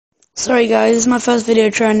Sorry guys, it's my first video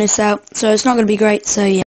trying this out, so it's not going to be great, so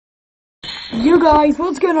yeah. You guys,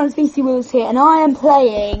 what's going on? It's BC Wheels here, and I am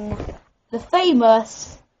playing the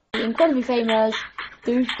incredibly famous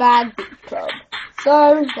Douchebag Beach Club.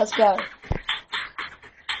 So, let's go.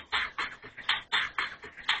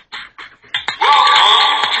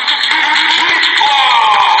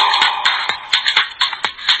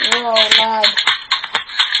 Whoa, lad.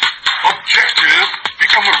 Objective,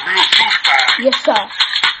 become a real douchebag. Yes, sir.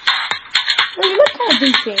 Well, you look kind of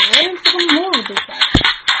douchey. Why don't you become more of a douchebag?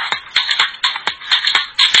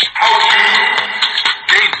 How to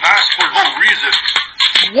gain mass for no reason.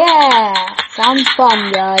 Yeah, sounds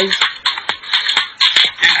fun, guys.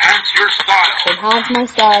 Enhance your style. Enhance my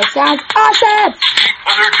style. Sounds awesome!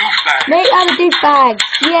 Meet other douchebags. Make other douchebags.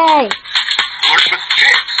 Yay! Flirt with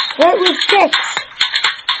chicks. Flirt with chicks.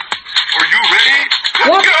 Are you ready? Yep.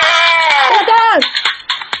 Let's go! Let's go!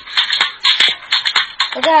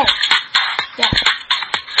 Okay. Yeah.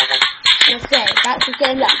 Let's say, that's just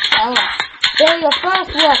getting left. Alright. Do your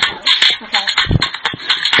first workout. Okay.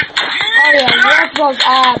 Oh yeah, work those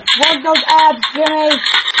abs. Work those abs, Jimmy.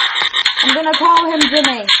 I'm gonna call him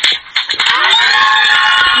Jimmy.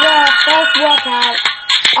 Yeah, first workout.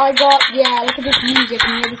 Look at this music. Can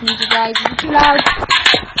you hear this music, guys? Is it too loud?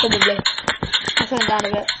 Probably. I'll turn it down a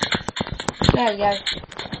bit. There we go.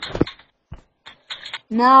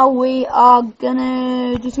 Now we are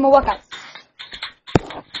gonna do some more workouts.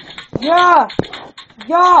 Yeah!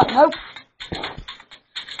 Yeah! Nope.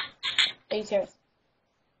 Are you serious?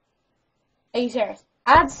 Are you serious?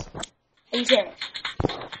 Abs? Are you serious?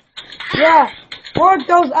 Yeah! Work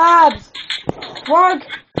those abs! Work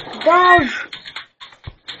those!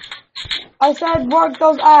 I said work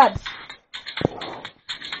those abs!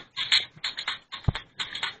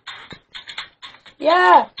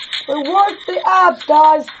 Yeah! We work the abs,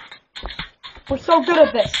 guys! We're so good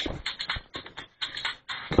at this.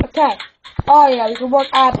 Okay. Oh yeah, we can work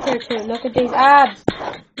abs here too. Look at these abs.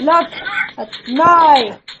 Look at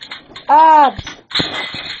my abs.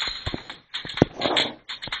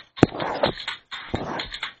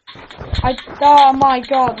 Oh my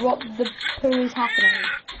god, what the poo is happening?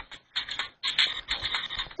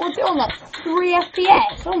 What's it on, like 3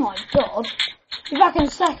 FPS? Oh my god. Be back in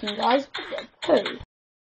a second, guys. Poo.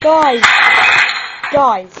 Guys,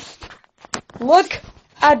 look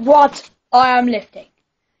at what I am lifting.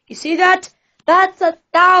 You see that? That's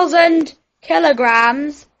 1,000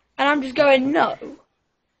 kilograms, and I'm just going, no.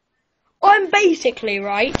 I'm basically,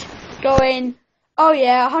 right, going, oh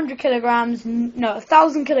yeah, 100 kilograms, no,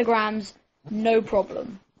 1,000 kilograms, no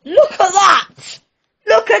problem. Look at that!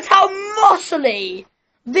 Look at how muscly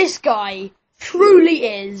this guy truly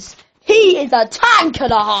is. He is a tank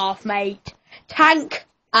and a half, mate. Tank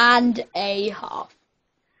and a half.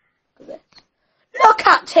 Look at this. Look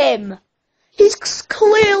at him! He's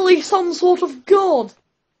clearly some sort of god.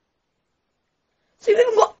 So you've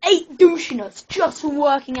even got 8 douchiness just from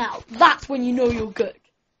working out. That's when you know you're good.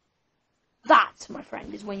 That, my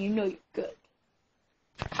friend, is when you know you're good.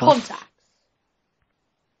 Contacts.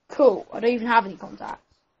 Cool. I don't even have any contacts.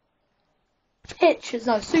 Pictures,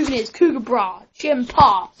 no, souvenirs, Cougar Bra, Gym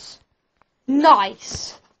Pass.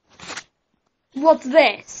 Nice. What's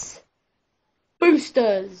this?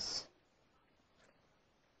 Boosters.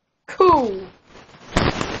 Cool.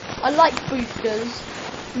 I like boosters.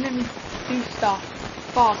 And then do stuff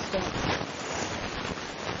faster.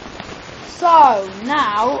 So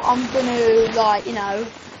now I'm gonna, like, you know,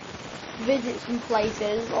 visit some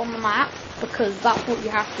places on the map because that's what you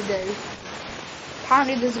have to do.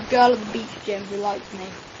 Apparently there's a girl at the beach gym who likes me.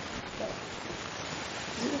 So,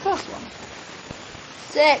 is it the first one?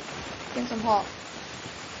 Sick. Getting some hot.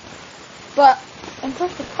 But I'm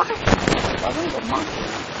close to fashion. I've only got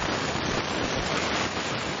marketing.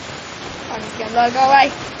 I'm just gonna go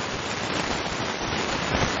away.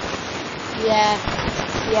 Yeah,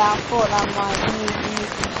 I thought that might need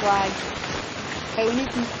some swag. Okay, we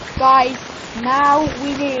need some, guys, now we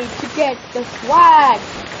need to get the swag.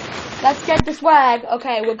 Let's get the swag.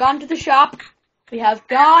 Okay, we're gone to the shop. We have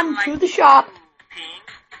gone to the shop.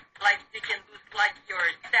 Like you can boost like your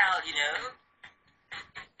style, you know?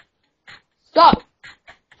 So,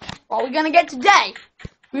 what are we gonna get today?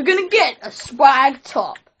 We're gonna get a swag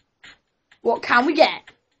top. What can we get?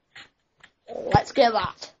 Let's get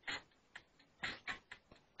that.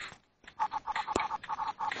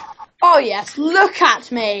 Oh yes, look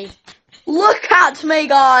at me. Look at me,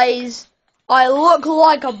 guys. I look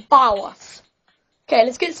like a boss. Okay,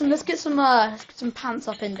 let's get some pants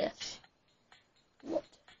up in this. What?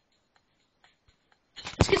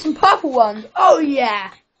 Let's get some purple ones. Oh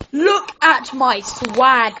yeah. Look at my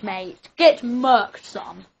swag, mate. Get murked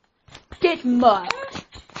some. get murked.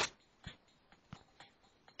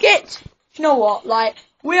 You know what? Like,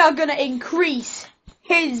 we are gonna increase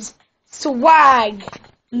his swag.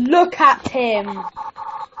 Look at him.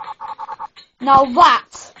 Now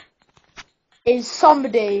that is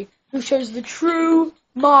somebody who shows the true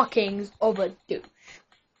markings of a douche.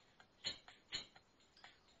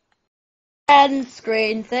 End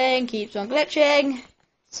screen thing keeps on glitching,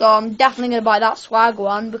 so I'm definitely going to buy that swag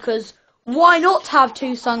one, because why not have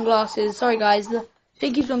two sunglasses? Sorry guys, the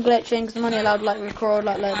thing keeps on glitching because I'm only allowed to like record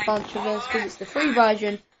like a bunch of this because it's the free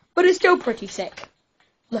version, but it's still pretty sick.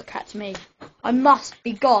 Look at me. I must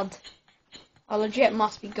be God. I legit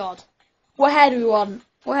must be God. What hair do we want?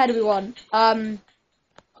 What hair do we want?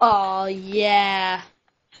 Oh yeah.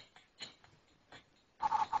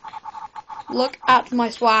 Look at my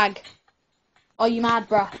swag. Are you mad,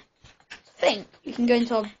 bruh? I think we can go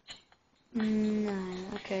into our... No,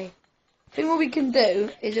 okay. I think what we can do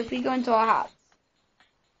is if we go into our hats,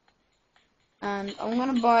 and I'm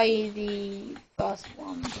gonna buy the first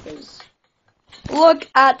one because look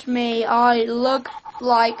at me. I look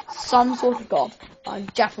like some sort of god. I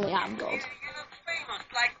definitely am god.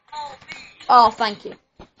 Oh, thank you.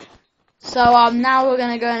 So now we're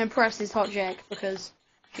gonna go and impress this hot chick because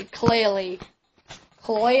she clearly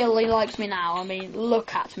likes me now. I mean,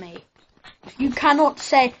 look at me.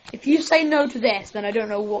 If you say no to this, then I don't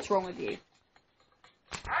know what's wrong with you.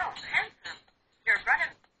 Oh, handsome. You're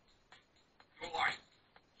running.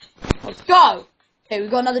 Let's go. Okay, we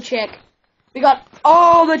got another chick. We got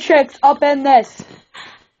all the chicks up in this.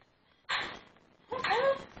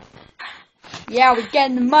 Yeah, we're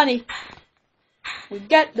getting the money. We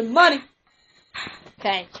get the money.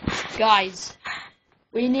 Okay, guys,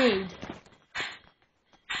 we need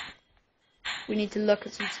to look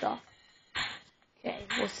at some stuff. Okay,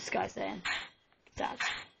 what's this guy saying? That.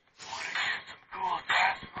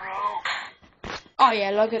 Oh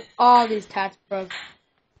yeah, look at all these tats, bro.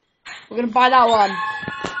 We're gonna buy that one.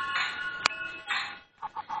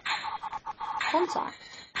 Contact.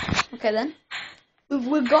 Okay then.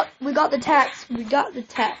 We got the tats. We got the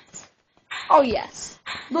tats. Oh yes.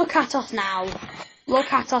 Look at us now.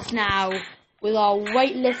 Look at us now with our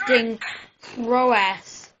weightlifting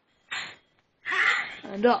prowess.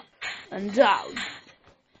 And up and down.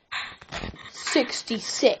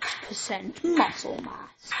 66% muscle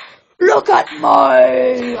mass. Look at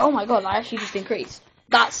my... Oh my god, I actually just increased.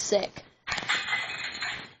 That's sick.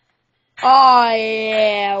 Oh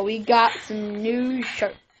yeah, we got some new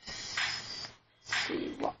shirts. Let's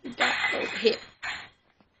see what we got over here.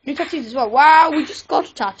 New tattoos as well. Wow, we just got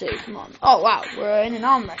a tattoo. Come on. Oh wow, we're in an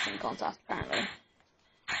arm wrestling contest apparently.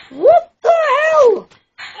 What the hell?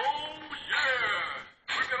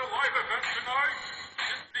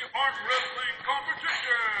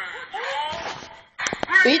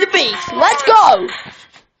 Be the beast. Let's go.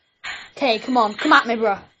 Okay, come on. Come at me,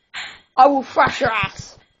 bro. I will thrash your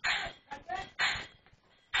ass.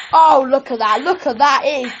 Oh, look at that. Look at that.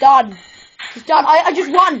 It is done. It's done. I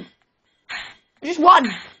just won. I just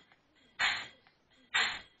won.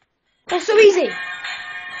 That's so easy.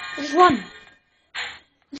 I just won.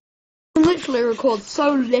 I can literally record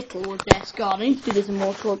so little with this. God, I need to do this in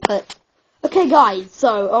more short clips. Okay, guys.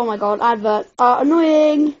 So, oh my god, adverts are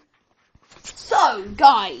annoying. So,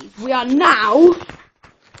 guys, we are now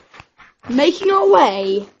making our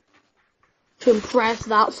way to impress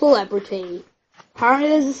that celebrity. Apparently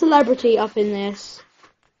there's a celebrity up in this.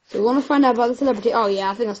 So we want to find out about the celebrity. Oh yeah,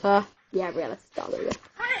 I think that's her. Yeah, let's start there. Who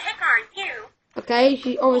the heck are you? Okay,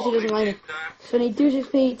 she obviously doesn't like me. So I need 2, 6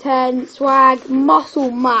 feet, 10, swag,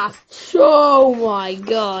 muscle mass. Oh my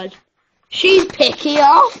god. She's picky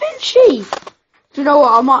off, isn't she? Do you know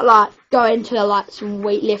what? I might like go into like some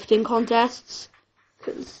weightlifting contests.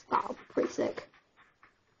 Because that'll be pretty sick.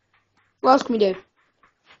 What else can we do?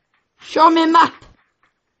 Show me a map.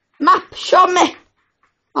 Map, show me.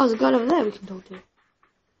 Oh, there's a guy over there we can talk to.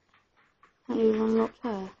 That is unlocked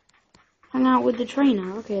her. Hang out with the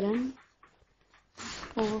trainer. Okay then.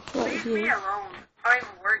 Oh, Leave me alone. I'm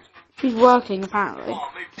working. She's working apparently.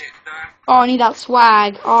 Oh, I need that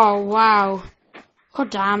swag. Oh wow. God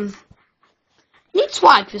damn. You need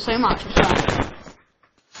swag for so much as well.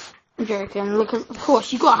 I'm joking. Look, of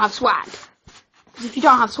course you gotta have swag. Because if you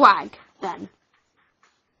don't have swag, then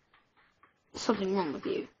there's something wrong with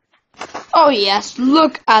you. Oh yes,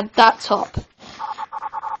 look at that top.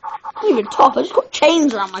 Not even top, I just got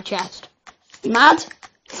chains around my chest. You mad?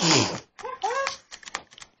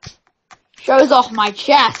 Shows off my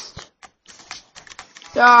chest.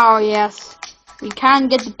 Oh yes, we can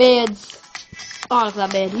get the beards. Oh, look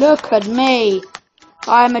at that beard. Look at me.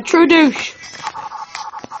 I am a true douche.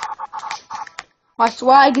 My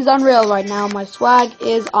swag is unreal right now. My swag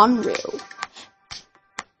is unreal.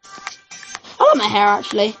 I like my hair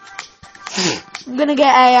actually. I'm gonna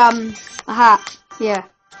get a hat. Yeah,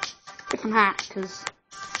 different hat because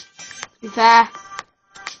to be fair,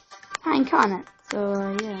 I ain't cutting it.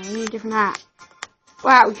 So yeah, I need a different hat.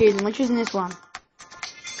 What hat we choosing? We're choosing this one.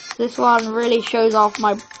 This one really shows off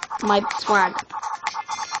my swag.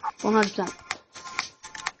 100%.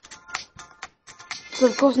 So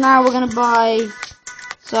of course now we're gonna buy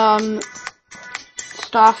some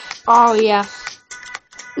stuff. Oh yes.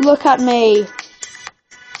 Look at me.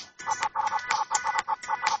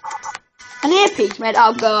 An earpiece made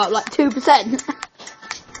I'll go up like 2%.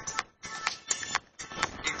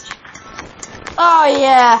 Oh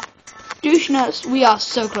yeah. Douche nuts, we are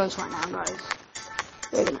so close right now, guys.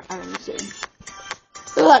 We're gonna see.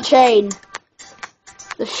 Look at that chain.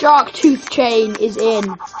 The shark tooth chain is in.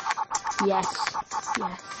 Yes.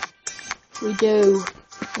 Yes. We do.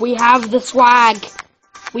 We have the swag.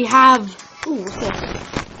 We have... Ooh, what's this?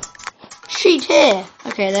 Sheet here.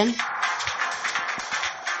 Okay then.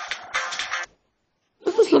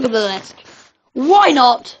 Let's look at the list. Why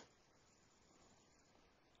not?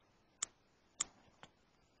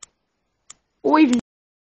 We've...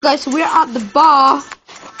 Guys, so we're at the bar.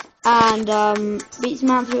 And, beat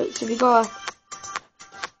some out to it. So we gotta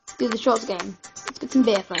do the shots game. Let's get some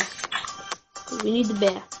beer first. We need the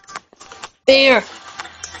beer. Beer!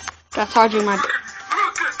 That's charging my... Look at me!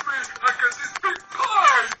 I got this big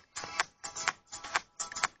pie!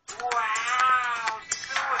 Wow, so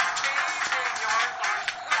amazing! Yours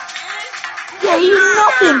are so big! Yeah, you're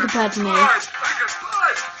nothing compared to me. I got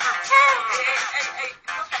pie! Hey,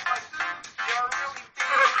 look at my boobs. They're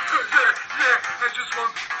really big. Yeah, I just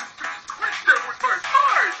want to squeeze them with my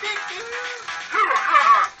pie! Big boobs.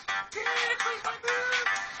 Yeah, squeeze my boobs.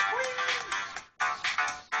 Squeeze.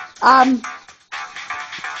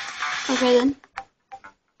 Okay then.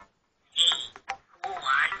 One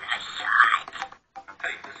a shot.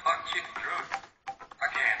 Hey, this hot chicken drunk. I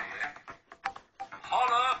can't handle that.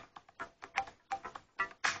 Hold up.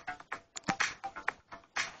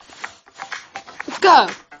 Let's go.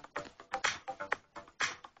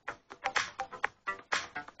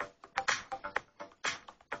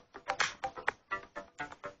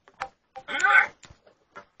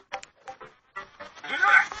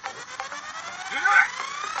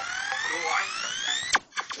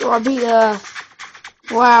 Oh, I beat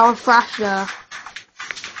wow, Thrasher.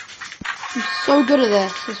 I'm so good at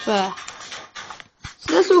this, I swear.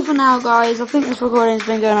 So that's all for now, guys. I think this recording's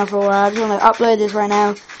been going on for a while. I just want to upload this right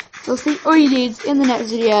now. So I'll see all you dudes in the next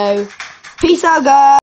video. Peace out, guys.